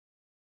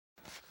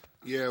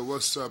Yeah,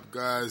 what's up,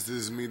 guys? This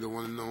is me, the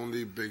one and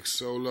only Big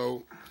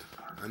Solo.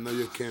 I know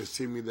you can't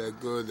see me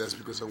that good. That's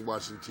because I'm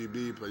watching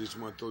TV, but I just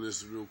want to throw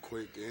this real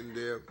quick in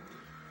there.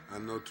 I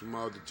know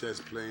tomorrow the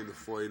Jets playing the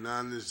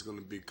 49ers. It's going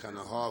to be kind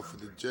of hard for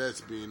the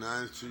Jets, being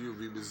honest to you.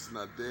 Reeves is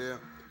not there.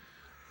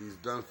 He's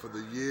done for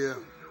the year.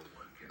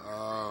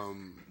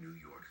 Um,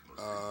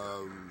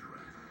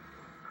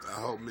 I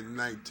hope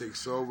McKnight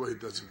takes over. He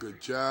does a good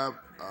job.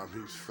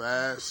 He's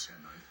fast.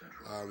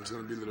 It's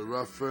going to be a little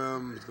rough for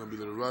him. It's going to be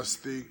a little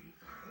rusty.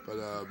 But,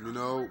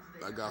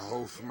 I got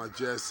hope for my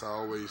Jets. I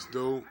always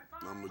do.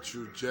 I'm a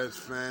true Jets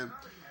fan.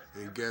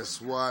 And guess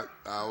what?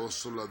 I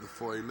also love the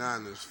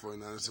 49ers.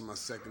 49ers are my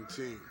second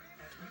team.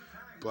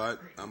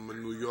 But I'm a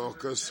New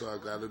Yorker, so I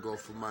got to go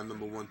for my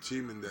number one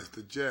team, and that's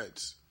the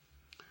Jets.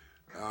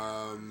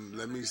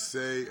 Let me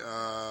say,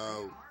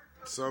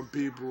 some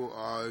people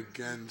are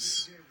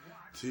against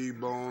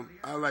T-Bone.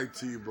 I like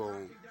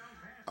T-Bone.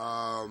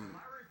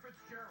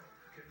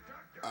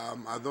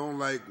 I don't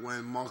like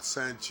when Mark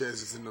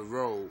Sanchez is in the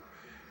role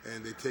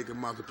and they take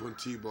him out to put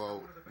Tebow.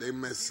 They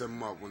mess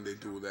him up when they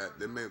do that.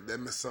 They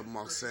mess up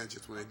Mark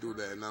Sanchez when they do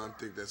that, and I don't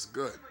think that's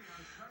good.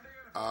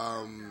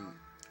 I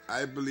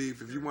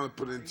believe if you want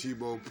to put in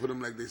Tebow, put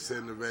him like they said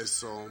in the red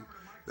zone.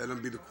 Let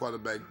him be the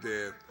quarterback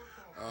there.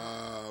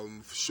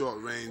 Short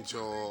range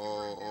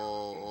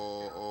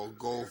or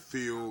goal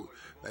field,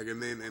 like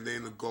and then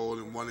in the goal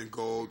and one in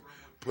gold.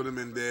 Put him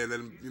in there, let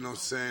him,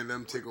 let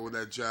him take over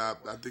that job.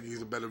 I think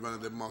he's a better runner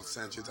than Mark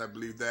Sanchez. I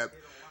believe that.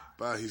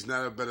 But he's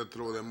not a better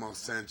thrower than Mark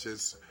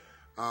Sanchez.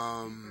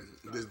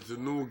 There's the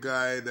new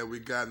guy that we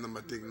got,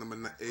 number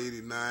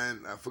 89.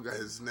 I forgot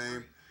his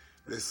name.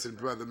 Listen,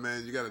 brother,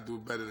 man, you got to do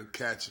better than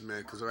catch it,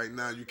 man. Because right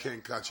now you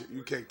can't catch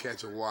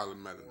a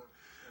watermelon.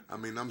 I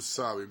mean, I'm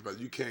sorry, but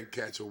you can't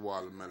catch a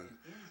watermelon.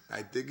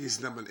 I think he's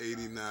number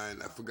 89.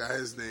 I forgot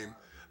his name.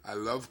 I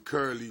love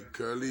Curly.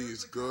 Curly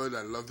is good.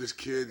 I love this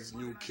kid, this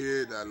new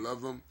kid. I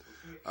love him.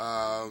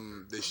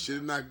 They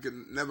should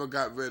never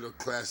got rid of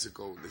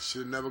Classico. They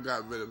should have never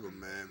got rid of him,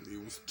 man. He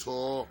was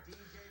tall.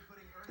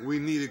 We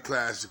needed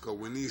Classico.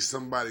 We need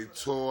somebody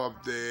tall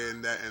up there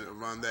and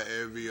around that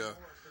area.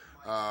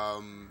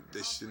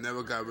 They should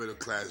never got rid of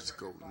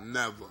Classico.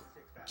 Never.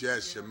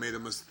 Jets, you made a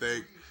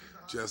mistake,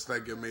 just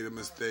like you made a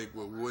mistake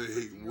with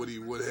Woody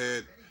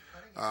Woodhead.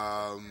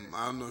 I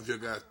don't know if you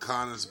got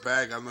Connors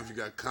back. I don't know if you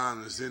got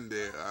Connors in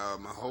there. I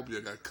hope you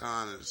got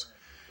Connors.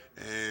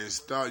 And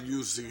start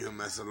using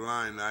him as a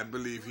lineman. I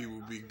believe he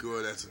will be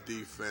good as a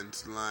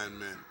defense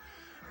lineman.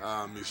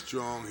 He's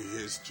strong.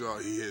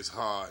 He hits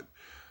hard.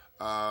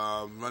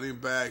 Running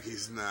back,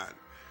 he's not.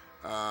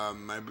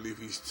 I believe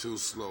he's too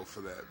slow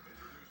for that.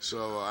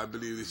 So I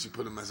believe that you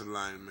put him as a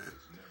lineman.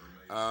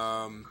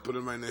 Put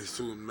him right next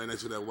to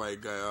that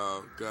white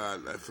guy.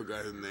 God, I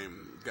forgot his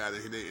name. God,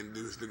 he didn't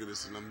introduce. Look at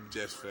this, and I'm a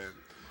Jets fan.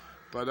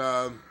 But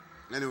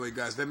anyway,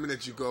 guys, let me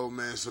let you go,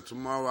 man. So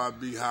tomorrow I'll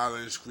be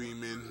hollering,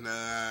 screaming.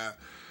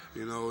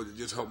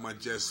 Just hope my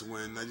Jets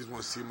win. I just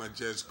want to see my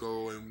Jets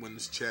go and win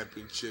this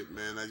championship,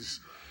 man.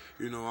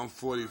 I'm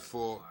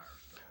 44,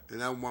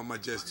 and I want my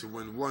Jets to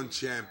win one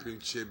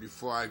championship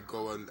before I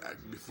go and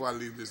before I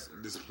leave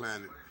this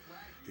planet.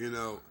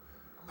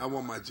 I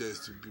want my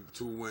Jets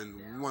to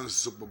win one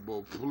Super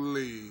Bowl.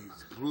 Please,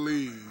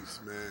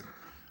 man.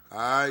 All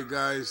right,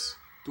 guys,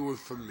 do it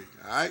for me.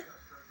 All right,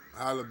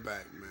 holla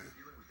back, man.